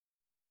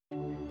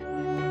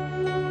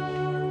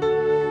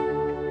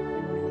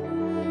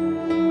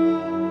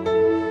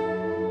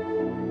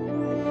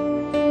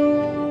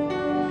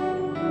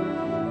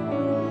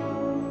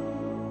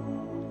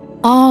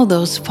all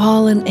those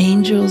fallen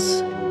angels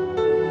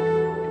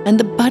and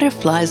the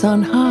butterflies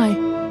on high,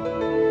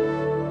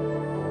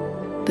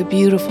 the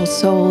beautiful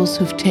souls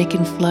who've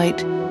taken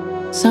flight,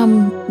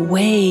 some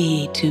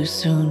way too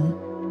soon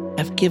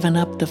have given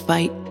up the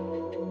fight.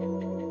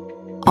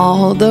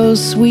 All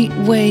those sweet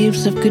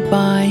waves of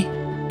goodbye,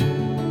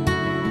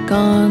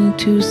 gone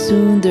too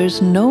soon,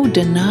 there's no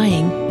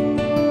denying,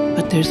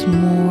 but there's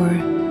more,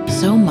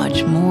 so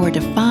much more to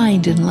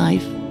find in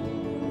life.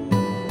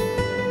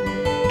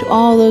 To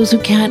all those who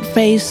can't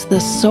face the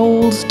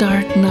soul's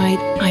dark night,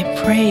 I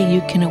pray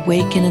you can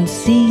awaken and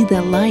see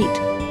the light.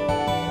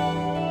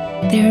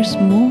 There's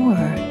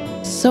more,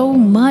 so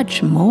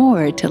much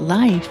more to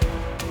life.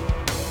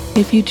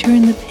 If you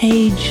turn the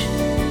page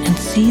and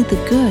see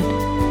the good,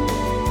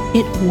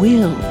 it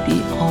will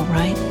be all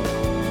right.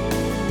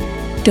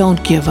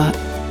 Don't give up.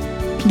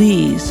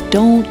 Please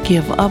don't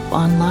give up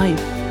on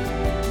life.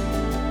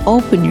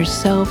 Open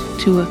yourself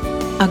to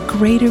a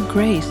greater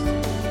grace.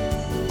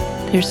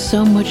 There's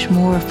so much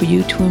more for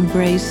you to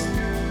embrace.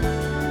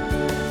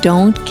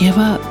 Don't give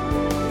up.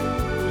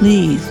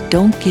 Please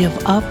don't give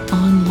up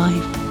on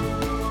life.